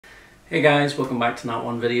Hey guys, welcome back to Not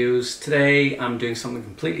One Videos. Today I'm doing something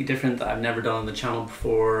completely different that I've never done on the channel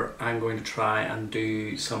before. I'm going to try and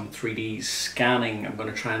do some 3D scanning. I'm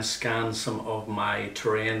going to try and scan some of my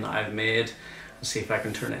terrain that I've made and see if I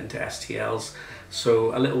can turn it into STLs.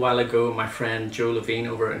 So a little while ago my friend Joe Levine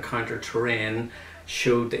over at Untitled Terrain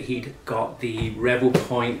showed that he'd got the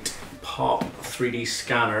Revopoint Pop 3D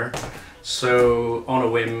scanner. So on a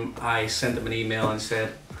whim I sent him an email and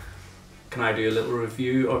said, can I do a little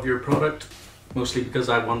review of your product? Mostly because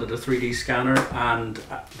I wanted a 3D scanner, and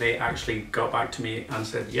they actually got back to me and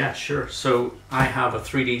said, yeah, sure. So I have a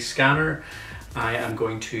 3D scanner. I am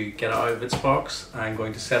going to get it out of its box. I'm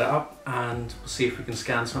going to set it up and we'll see if we can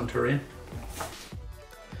scan some terrain.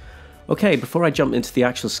 Okay, before I jump into the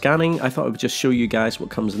actual scanning, I thought I would just show you guys what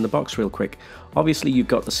comes in the box real quick. Obviously you've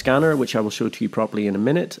got the scanner, which I will show to you properly in a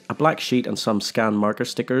minute, a black sheet and some scan marker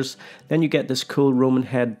stickers. Then you get this cool Roman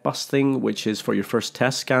head bust thing, which is for your first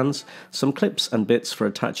test scans, some clips and bits for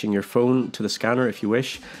attaching your phone to the scanner if you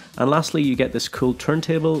wish, and lastly you get this cool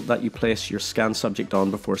turntable that you place your scan subject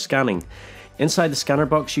on before scanning. Inside the scanner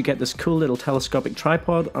box you get this cool little telescopic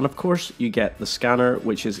tripod, and of course you get the scanner,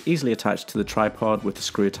 which is easily attached to the tripod with the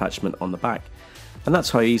screw attachment on the back. And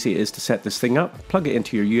that's how easy it is to set this thing up. Plug it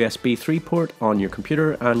into your USB 3 port on your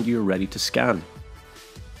computer and you're ready to scan.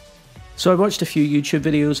 So I watched a few YouTube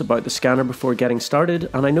videos about the scanner before getting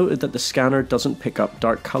started, and I noted that the scanner doesn't pick up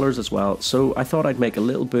dark colours as well, so I thought I'd make a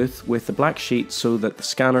little booth with the black sheet so that the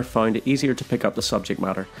scanner found it easier to pick up the subject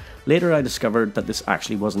matter. Later I discovered that this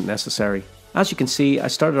actually wasn't necessary. As you can see, I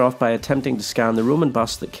started off by attempting to scan the Roman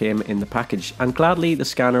bust that came in the package, and gladly the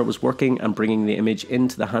scanner was working and bringing the image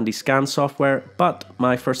into the handy scan software, but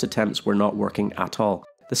my first attempts were not working at all.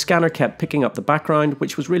 The scanner kept picking up the background,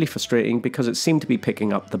 which was really frustrating because it seemed to be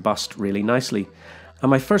picking up the bust really nicely. And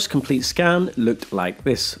my first complete scan looked like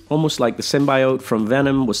this, almost like the symbiote from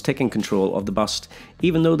Venom was taking control of the bust.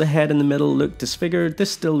 Even though the head in the middle looked disfigured, this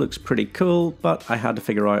still looks pretty cool, but I had to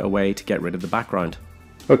figure out a way to get rid of the background.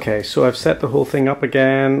 Okay, so I've set the whole thing up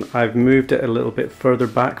again. I've moved it a little bit further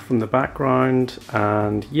back from the background,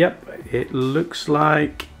 and yep, it looks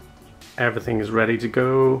like everything is ready to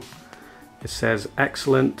go. It says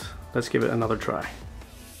excellent. Let's give it another try.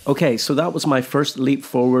 Okay, so that was my first leap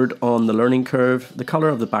forward on the learning curve. The colour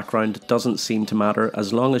of the background doesn't seem to matter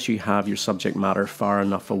as long as you have your subject matter far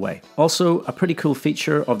enough away. Also, a pretty cool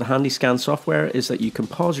feature of the handy scan software is that you can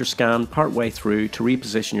pause your scan part way through to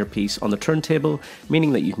reposition your piece on the turntable,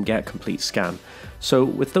 meaning that you can get a complete scan. So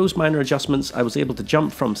with those minor adjustments, I was able to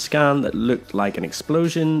jump from scan that looked like an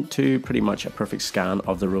explosion to pretty much a perfect scan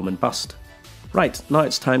of the Roman bust. Right, now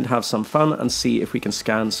it's time to have some fun and see if we can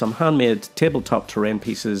scan some handmade tabletop terrain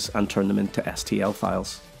pieces and turn them into STL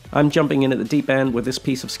files. I'm jumping in at the deep end with this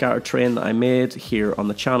piece of scattered terrain that I made here on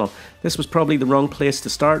the channel. This was probably the wrong place to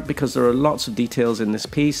start because there are lots of details in this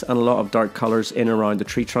piece and a lot of dark colours in and around the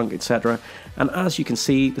tree trunk, etc. And as you can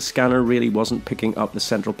see, the scanner really wasn't picking up the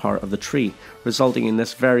central part of the tree, resulting in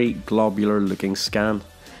this very globular looking scan.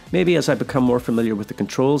 Maybe as I become more familiar with the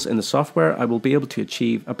controls in the software, I will be able to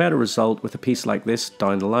achieve a better result with a piece like this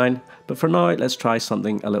down the line, but for now let's try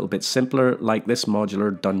something a little bit simpler, like this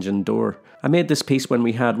modular dungeon door. I made this piece when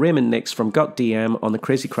we had Raymond Nix from Gut DM on the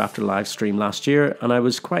Crazy Crafter live stream last year, and I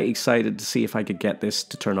was quite excited to see if I could get this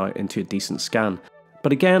to turn out into a decent scan.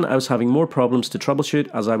 But again, I was having more problems to troubleshoot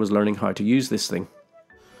as I was learning how to use this thing.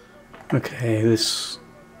 Okay, this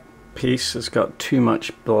piece has got too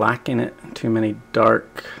much black in it, too many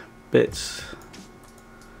dark bits,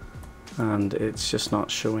 and it's just not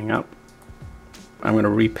showing up. I'm going to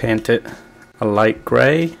repaint it a light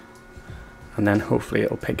grey and then hopefully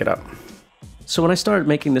it'll pick it up. So when I started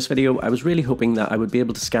making this video, I was really hoping that I would be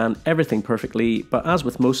able to scan everything perfectly, but as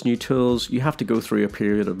with most new tools, you have to go through a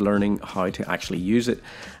period of learning how to actually use it.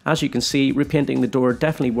 As you can see, repainting the door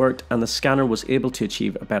definitely worked and the scanner was able to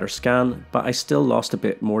achieve a better scan, but I still lost a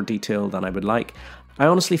bit more detail than I would like. I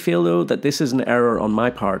honestly feel though that this is an error on my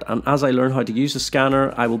part, and as I learn how to use the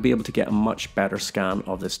scanner, I will be able to get a much better scan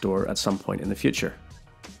of this door at some point in the future.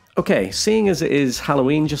 Okay, seeing as it is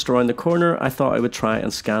Halloween just around the corner, I thought I would try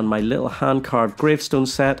and scan my little hand-carved gravestone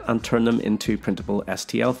set and turn them into printable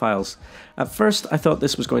STL files. At first I thought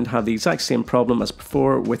this was going to have the exact same problem as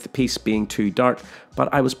before with the piece being too dark,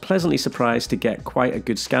 but I was pleasantly surprised to get quite a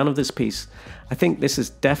good scan of this piece. I think this is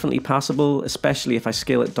definitely passable, especially if I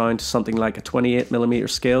scale it down to something like a 28mm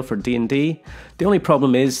scale for D&D. The only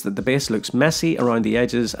problem is that the base looks messy around the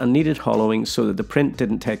edges and needed hollowing so that the print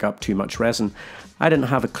didn't take up too much resin. I didn't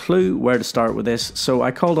have a clue where to start with this, so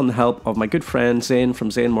I called on the help of my good friend Zane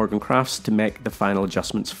from Zane Morgan Crafts to make the final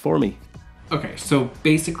adjustments for me. Okay, so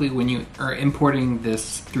basically when you are importing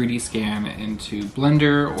this 3D scan into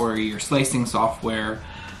Blender or your slicing software,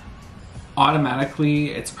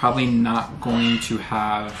 automatically it's probably not going to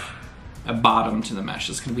have a bottom to the mesh.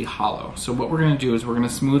 It's going to be hollow. So what we're going to do is we're going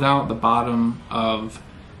to smooth out the bottom of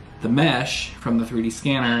the mesh from the 3D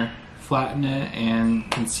scanner, flatten it,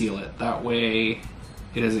 and conceal it. That way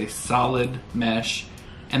it is a solid mesh,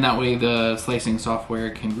 and that way the slicing software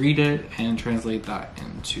can read it and translate that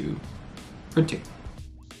into printing.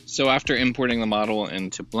 So after importing the model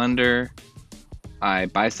into Blender, I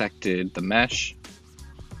bisected the mesh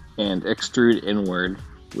and extrude inward,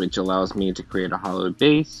 which allows me to create a hollowed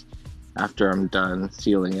base. After I'm done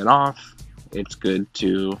sealing it off, it's good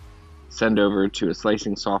to send over to a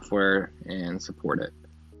slicing software and support it.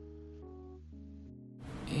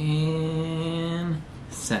 And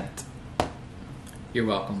sent. You're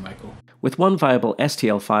welcome, Michael. With one viable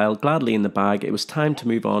STL file gladly in the bag, it was time to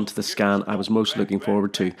move on to the scan I was most looking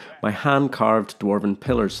forward to, my hand-carved Dwarven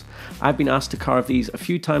pillars. I've been asked to carve these a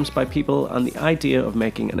few times by people, and the idea of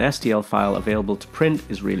making an STL file available to print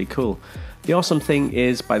is really cool. The awesome thing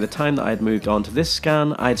is, by the time that I had moved on to this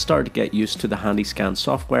scan, I had started to get used to the HandyScan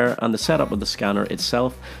software and the setup of the scanner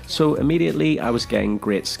itself, so immediately I was getting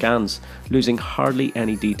great scans, losing hardly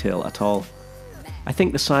any detail at all. I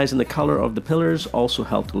think the size and the colour of the pillars also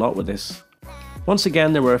helped a lot with this. Once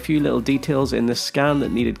again, there were a few little details in this scan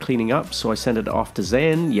that needed cleaning up, so I sent it off to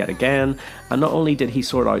Zane yet again, and not only did he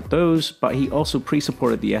sort out those, but he also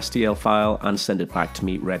pre-supported the STL file and sent it back to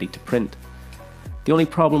me ready to print. The only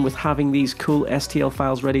problem with having these cool STL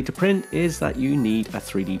files ready to print is that you need a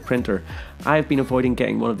 3D printer. I've been avoiding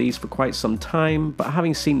getting one of these for quite some time, but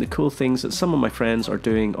having seen the cool things that some of my friends are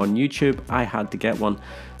doing on YouTube, I had to get one.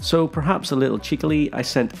 So perhaps a little cheekily, I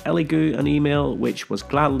sent Elegoo an email, which was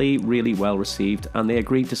gladly really well received, and they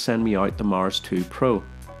agreed to send me out the Mars 2 Pro.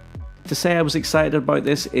 To say I was excited about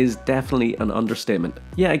this is definitely an understatement.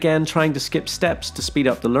 Yet again, trying to skip steps to speed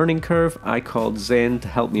up the learning curve, I called Zane to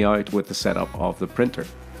help me out with the setup of the printer.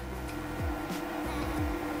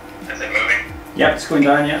 Is it moving? Yep, it's going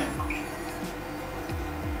down, yeah.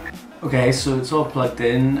 Okay, so it's all plugged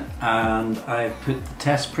in and I've put the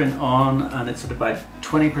test print on and it's at about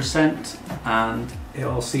 20% and it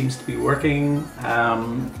all seems to be working.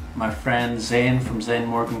 My friend Zane from Zane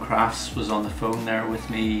Morgan Crafts was on the phone there with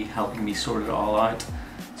me, helping me sort it all out.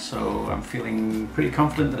 So I'm feeling pretty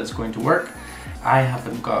confident that it's going to work. I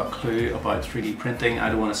haven't got a clue about 3D printing. I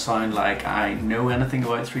don't want to sound like I know anything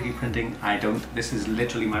about 3D printing. I don't. This is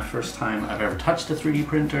literally my first time I've ever touched a 3D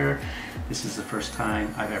printer. This is the first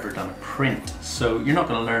time I've ever done a print. So you're not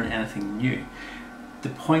going to learn anything new. The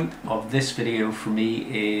point of this video for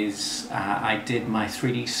me is I did my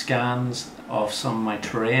 3D scans of some of my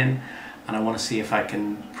terrain and I want to see if I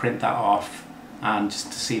can print that off and just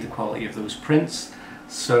to see the quality of those prints.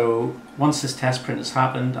 So once this test print has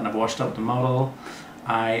happened and I've washed up the model,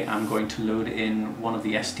 I am going to load in one of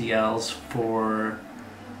the STLs for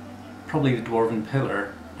probably the Dwarven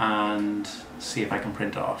pillar and see if I can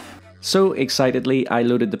print it off. So excitedly, I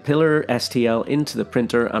loaded the pillar STL into the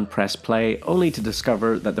printer and pressed play, only to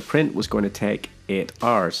discover that the print was going to take 8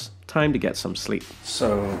 hours. Time to get some sleep.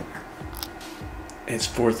 So it's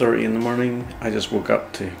 4:30 in the morning. I just woke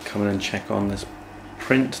up to come in and check on this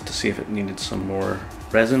print to see if it needed some more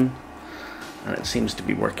resin, and it seems to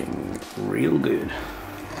be working real good.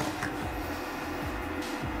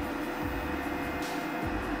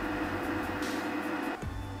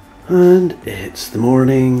 And it's the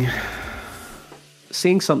morning.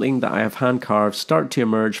 Seeing something that I have hand carved start to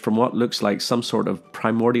emerge from what looks like some sort of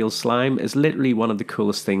primordial slime is literally one of the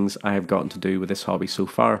coolest things I have gotten to do with this hobby so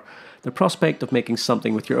far. The prospect of making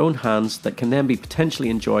something with your own hands that can then be potentially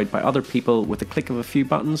enjoyed by other people with a click of a few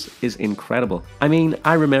buttons is incredible. I mean,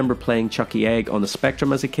 I remember playing Chucky Egg on the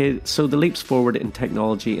Spectrum as a kid, so the leaps forward in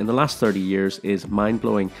technology in the last 30 years is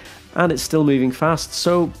mind-blowing, and it's still moving fast,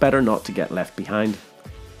 so better not to get left behind.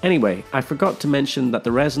 Anyway, I forgot to mention that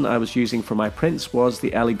the resin I was using for my prints was the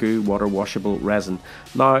Elegoo water washable resin.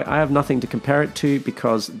 Now, I have nothing to compare it to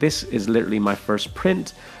because this is literally my first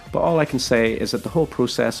print, but all I can say is that the whole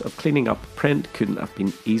process of cleaning up a print couldn't have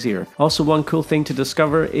been easier. Also, one cool thing to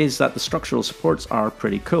discover is that the structural supports are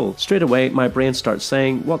pretty cool. Straight away, my brain starts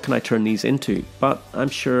saying, what can I turn these into? But I'm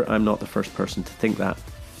sure I'm not the first person to think that.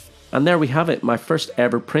 And there we have it, my first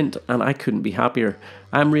ever print, and I couldn't be happier.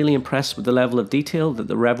 I'm really impressed with the level of detail that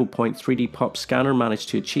the Revopoint 3D Pop scanner managed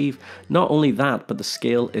to achieve. Not only that, but the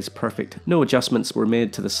scale is perfect. No adjustments were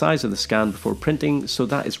made to the size of the scan before printing, so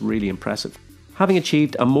that is really impressive. Having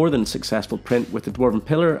achieved a more than successful print with the Dwarven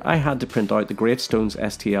pillar, I had to print out the gravestones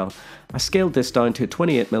STL. I scaled this down to a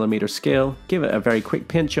 28mm scale, gave it a very quick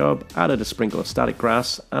paint job, added a sprinkle of static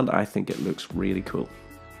grass, and I think it looks really cool.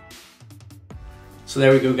 So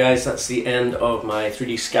there we go guys, that's the end of my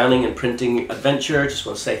 3D scanning and printing adventure. Just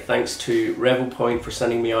want to say thanks to Revopoint for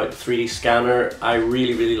sending me out the 3D scanner. I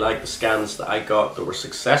really like the scans that I got that were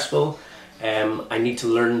successful. I need to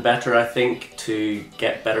learn better, I think, to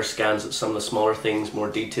get better scans at some of the smaller things, more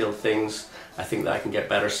detailed things. I think that I can get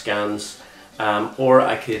better scans, or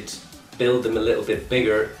I could build them a little bit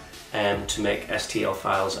bigger to make STL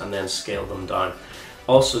files and then scale them down.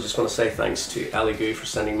 Also, just want to say thanks to Elegoo for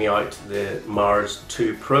sending me out the Mars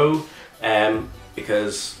 2 Pro,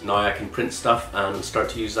 because now I can print stuff and start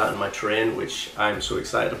to use that in my terrain, which I'm so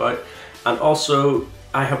excited about. And also,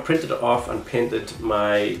 I have printed it off and painted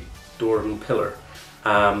my Dwarven pillar.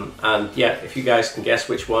 And yeah, if you guys can guess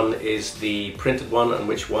which one is the printed one and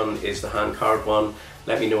which one is the hand carved one,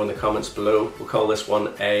 let me know in the comments below. We'll call this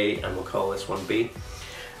one A and we'll call this one B.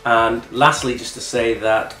 And lastly, just to say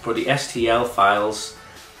that for the STL files,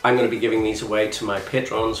 I'm going to be giving these away to my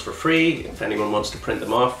patrons for free if anyone wants to print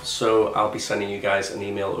them off. So I'll be sending you guys an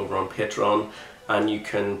email over on Patreon, and you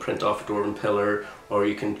can print off a Dwarven pillar, or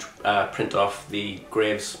you can print off the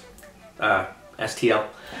Graves STL.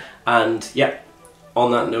 And yeah,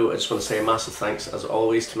 on that note, I just want to say a massive thanks as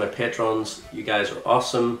always to my patrons. You guys are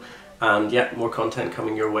awesome. And yeah, more content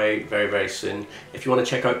coming your way very soon. If you want to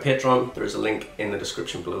check out Patreon, there's a link in the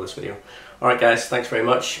description below this video. Alright guys, thanks very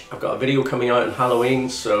much. I've got a video coming out on Halloween,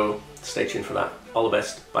 so stay tuned for that. All the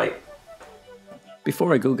best. Bye.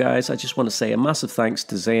 Before I go guys, I just want to say a massive thanks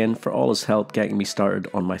to Zane for all his help getting me started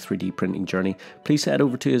on my 3D printing journey. Please head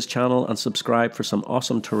over to his channel and subscribe for some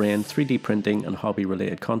awesome terrain, 3D printing and hobby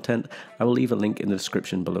related content. I will leave a link in the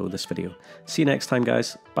description below this video. See you next time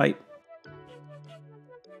guys. Bye.